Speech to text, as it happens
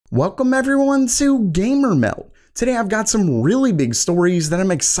Welcome everyone to Gamer Meld. Today I've got some really big stories that I'm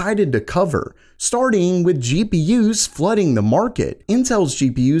excited to cover, starting with GPUs flooding the market. Intel's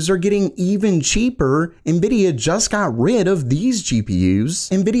GPUs are getting even cheaper. Nvidia just got rid of these GPUs.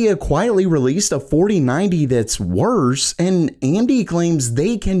 Nvidia quietly released a 4090 that's worse, and AMD claims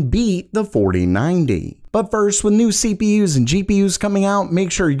they can beat the 4090. But first, with new CPUs and GPUs coming out,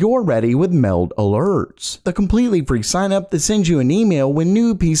 make sure you're ready with Meld Alerts, the completely free sign up that sends you an email when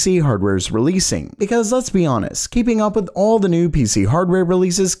new PC hardware is releasing. Because let's be honest, keeping up with all the new PC hardware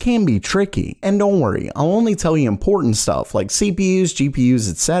releases can be tricky. And don't worry, I'll only tell you important stuff like CPUs, GPUs,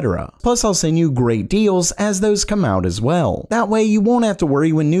 etc. Plus I'll send you great deals as those come out as well. That way you won't have to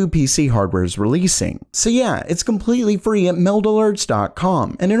worry when new PC hardware is releasing. So yeah, it's completely free at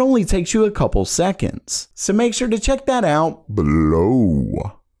meldalerts.com and it only takes you a couple seconds. So make sure to check that out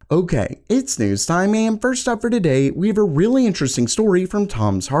below. Okay, it's news time, and first up for today, we have a really interesting story from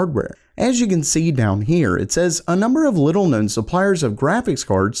Tom's Hardware. As you can see down here, it says a number of little-known suppliers of graphics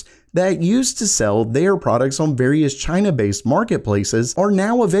cards that used to sell their products on various China-based marketplaces are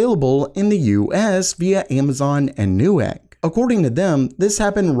now available in the US via Amazon and Newegg. According to them, this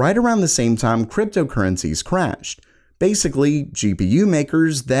happened right around the same time cryptocurrencies crashed. Basically, GPU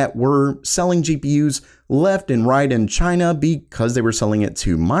makers that were selling GPUs left and right in China because they were selling it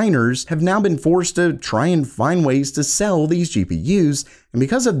to miners have now been forced to try and find ways to sell these GPUs, and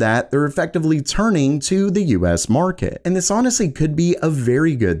because of that, they're effectively turning to the US market. And this honestly could be a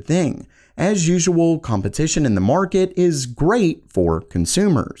very good thing. As usual, competition in the market is great for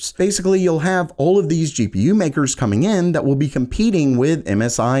consumers. Basically, you'll have all of these GPU makers coming in that will be competing with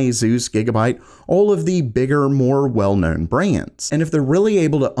MSI, Zeus, Gigabyte, all of the bigger, more well-known brands. And if they're really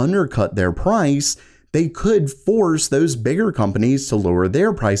able to undercut their price, they could force those bigger companies to lower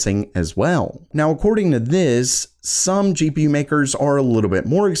their pricing as well. Now, according to this, some GPU makers are a little bit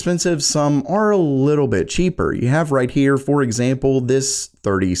more expensive, some are a little bit cheaper. You have right here, for example, this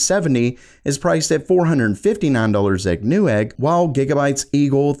 3070 is priced at $459 at Newegg, while Gigabyte's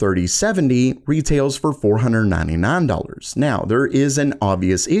Eagle 3070 retails for $499. Now, there is an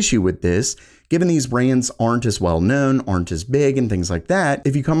obvious issue with this. Given these brands aren't as well known, aren't as big, and things like that,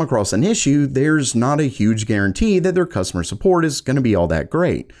 if you come across an issue, there's not a huge guarantee that their customer support is going to be all that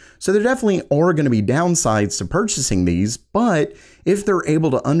great. So there definitely are going to be downsides to purchasing these, but if they're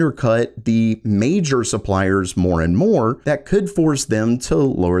able to undercut the major suppliers more and more, that could force them to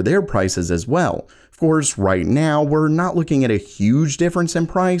lower their prices as well. Of course, right now, we're not looking at a huge difference in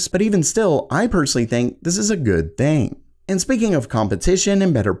price, but even still, I personally think this is a good thing. And speaking of competition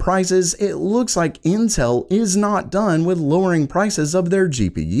and better prices, it looks like Intel is not done with lowering prices of their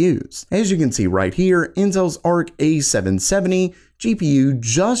GPUs. As you can see right here, Intel's Arc A770 GPU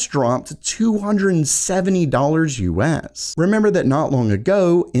just dropped to $270 US. Remember that not long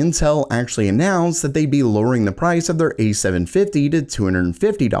ago, Intel actually announced that they'd be lowering the price of their A750 to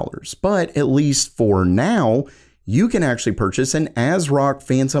 $250, but at least for now, you can actually purchase an ASRock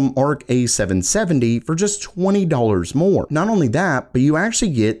Phantom Arc A770 for just $20 more. Not only that, but you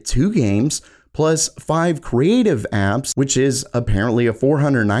actually get 2 games plus 5 creative apps, which is apparently a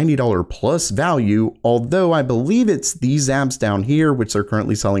 $490 plus value, although I believe it's these apps down here, which they're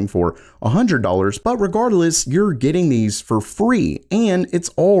currently selling for $100, but regardless, you're getting these for free, and it's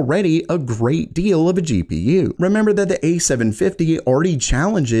already a great deal of a GPU. Remember that the A750 already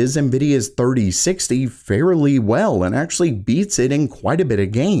challenges Nvidia's 3060 fairly well and actually beats it in quite a bit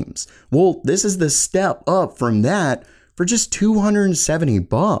of games. Well, this is the step up from that for just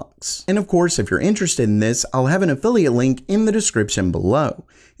 $270. And of course, if you're interested in this, I'll have an affiliate link in the description below.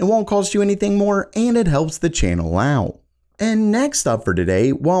 It won't cost you anything more, and it helps the channel out. And next up for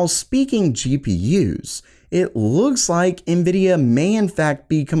today, while speaking GPUs, it looks like Nvidia may in fact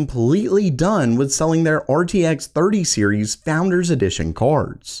be completely done with selling their RTX 30 series Founders Edition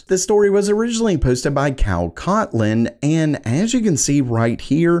cards. This story was originally posted by Cal Kotlin, and as you can see right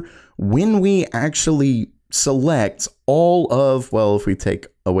here, when we actually select all of, well, if we take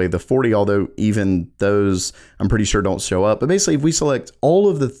away the 40, although even those I'm pretty sure don't show up, but basically if we select all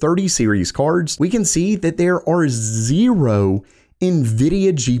of the 30 series cards, we can see that there are 0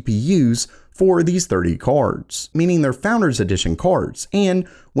 Nvidia GPUs for these 30 cards, meaning they're Founders Edition cards. And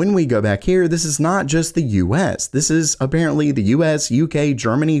when we go back here, this is not just the US, this is apparently the US, UK,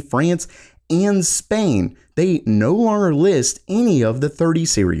 Germany, France, and Spain. They no longer list any of the 30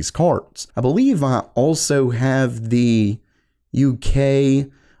 series cards. I believe I also have the UK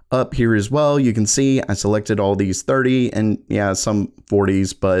up here as well. You can see I selected all these 30 and yeah, some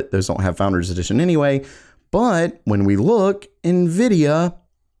 40s, but those don't have Founders Edition anyway. But when we look, Nvidia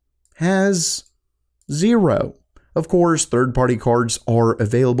has 0. Of course, third-party cards are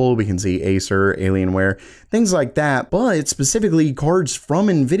available. We can see Acer, Alienware, things like that, but specifically cards from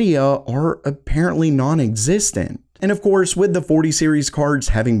Nvidia are apparently non-existent. And of course, with the 40 series cards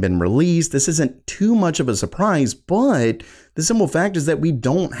having been released, this isn't too much of a surprise, but the simple fact is that we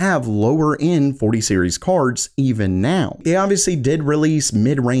don't have lower end 40 series cards even now. They obviously did release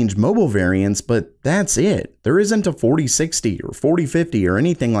mid-range mobile variants, but that's it. There isn't a 4060 or 4050 or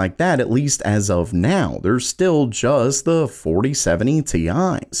anything like that, at least as of now. There's still just the 4070 Ti.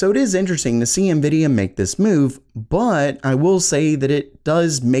 So it is interesting to see Nvidia make this move, but I will say that it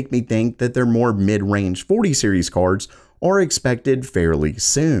does make me think that their more mid-range 40 series cards are expected fairly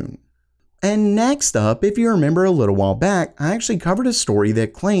soon. And next up, if you remember a little while back, I actually covered a story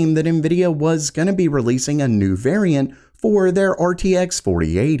that claimed that Nvidia was going to be releasing a new variant for their RTX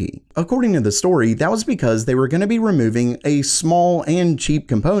 4080. According to the story, that was because they were going to be removing a small and cheap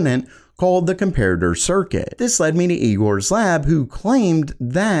component called the comparator circuit. This led me to Igor's lab, who claimed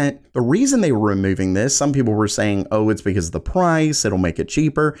that the reason they were removing this, some people were saying, oh, it's because of the price, it'll make it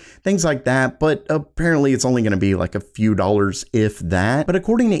cheaper, things like that, but apparently it's only going to be like a few dollars, if that. But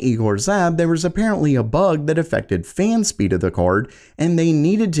according to Igor's lab, there was apparently a bug that affected fan speed of the card, and they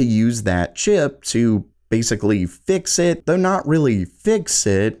needed to use that chip to basically fix it, though not really fix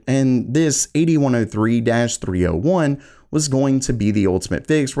it, and this 8103-301 was going to be the ultimate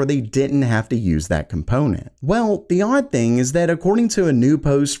fix where they didn't have to use that component. Well, the odd thing is that according to a new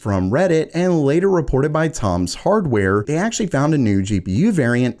post from Reddit and later reported by Tom's Hardware, they actually found a new GPU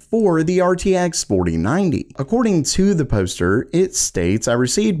variant for the RTX 4090. According to the poster, it states, I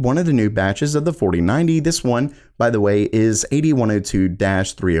received one of the new batches of the 4090. This one, by the way, is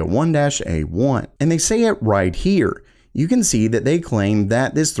 8102-301-A1. And they say it right here. You can see that they claim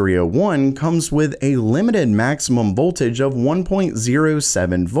that this 301 comes with a limited maximum voltage of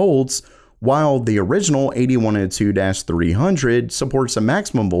 1.07 volts, while the original 8102-300 supports a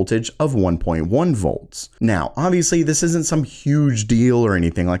maximum voltage of 1.1 volts. Now, obviously, this isn't some huge deal or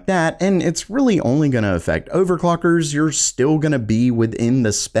anything like that, and it's really only going to affect overclockers. You're still going to be within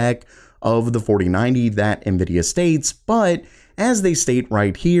the spec of the 4090 that Nvidia states, but as they state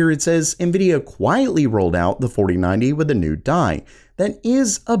right here, it says Nvidia quietly rolled out the 4090 with a new die. That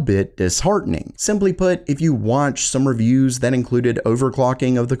is a bit disheartening. Simply put, if you watch some reviews that included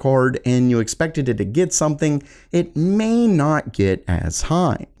overclocking of the card and you expected it to get something, it may not get as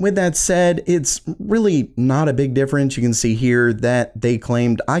high. With that said, it's really not a big difference. You can see here that they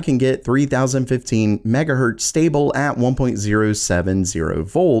claimed I can get 3015 megahertz stable at 1.070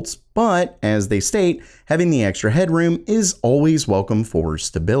 volts, but as they state, having the extra headroom is always welcome for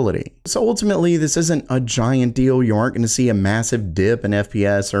stability. So ultimately, this isn't a giant deal. You aren't going to see a massive dip in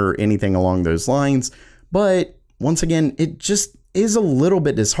FPS or anything along those lines. But once again, it just is a little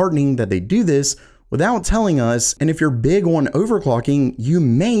bit disheartening that they do this without telling us, and if you're big on overclocking, you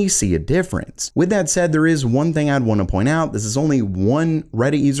may see a difference. With that said, there is one thing I'd want to point out. This is only one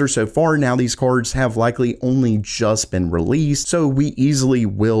Reddit user so far. Now these cards have likely only just been released, so we easily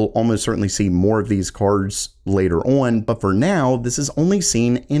will almost certainly see more of these cards later on, but for now, this is only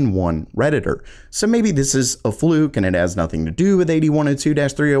seen in one Redditor. So maybe this is a fluke and it has nothing to do with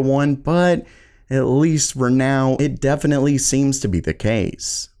 8102-301, but at least for now, it definitely seems to be the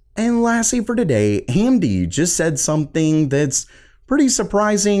case. And lastly for today, AMD just said something that's pretty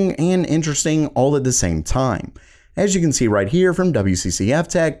surprising and interesting all at the same time. As you can see right here from WCCF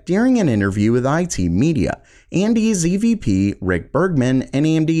Tech, during an interview with IT Media, AMD's EVP Rick Bergman and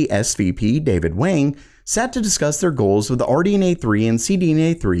AMD SVP David Wang sat to discuss their goals with the RDNA 3 and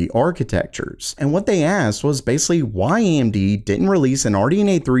CDNA 3 architectures. And what they asked was basically why AMD didn't release an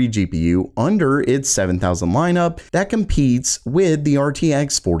RDNA 3 GPU under its 7000 lineup that competes with the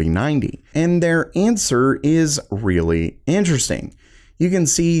RTX 4090. And their answer is really interesting. You can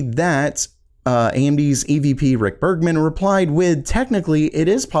see that AMD's EVP Rick Bergman replied with, technically, it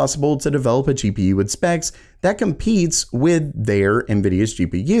is possible to develop a GPU with specs that competes with their Nvidia's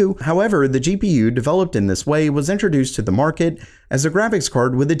GPU. However, the GPU developed in this way was introduced to the market as a graphics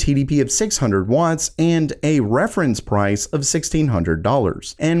card with a TDP of 600 watts and a reference price of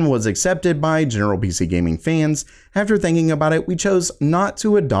 $1,600, and was accepted by general PC gaming fans. After thinking about it, we chose not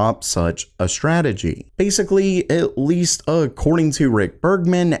to adopt such a strategy. Basically, at least according to Rick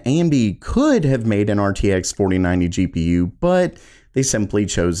Bergman, AMD could have made an RTX 4090 GPU, but they simply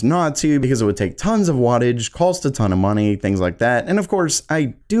chose not to because it would take tons of wattage, cost a ton of money, things like that. And of course,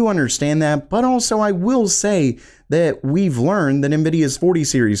 I do understand that, but also I will say that we've learned that Nvidia's 40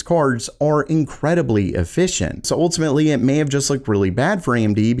 series cards are incredibly efficient. So ultimately, it may have just looked really bad for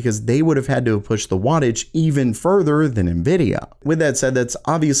AMD because they would have had to have pushed the wattage even further than Nvidia. With that said, that's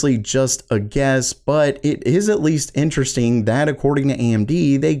obviously just a guess, but it is at least interesting that according to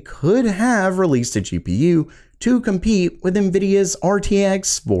AMD, they could have released a GPU to compete with Nvidia's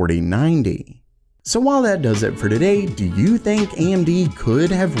RTX 4090. So while that does it for today, do you think AMD could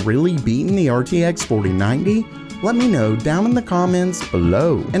have really beaten the RTX 4090? Let me know down in the comments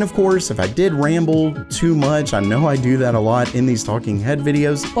below. And of course, if I did ramble too much, I know I do that a lot in these talking head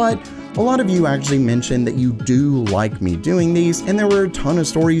videos, but a lot of you actually mentioned that you do like me doing these, and there were a ton of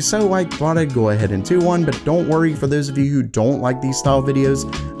stories, so I thought I'd go ahead and do one. But don't worry, for those of you who don't like these style videos,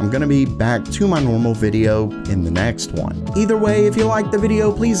 I'm gonna be back to my normal video in the next one. Either way, if you liked the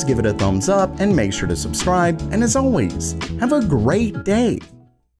video, please give it a thumbs up and make sure to subscribe. And as always, have a great day.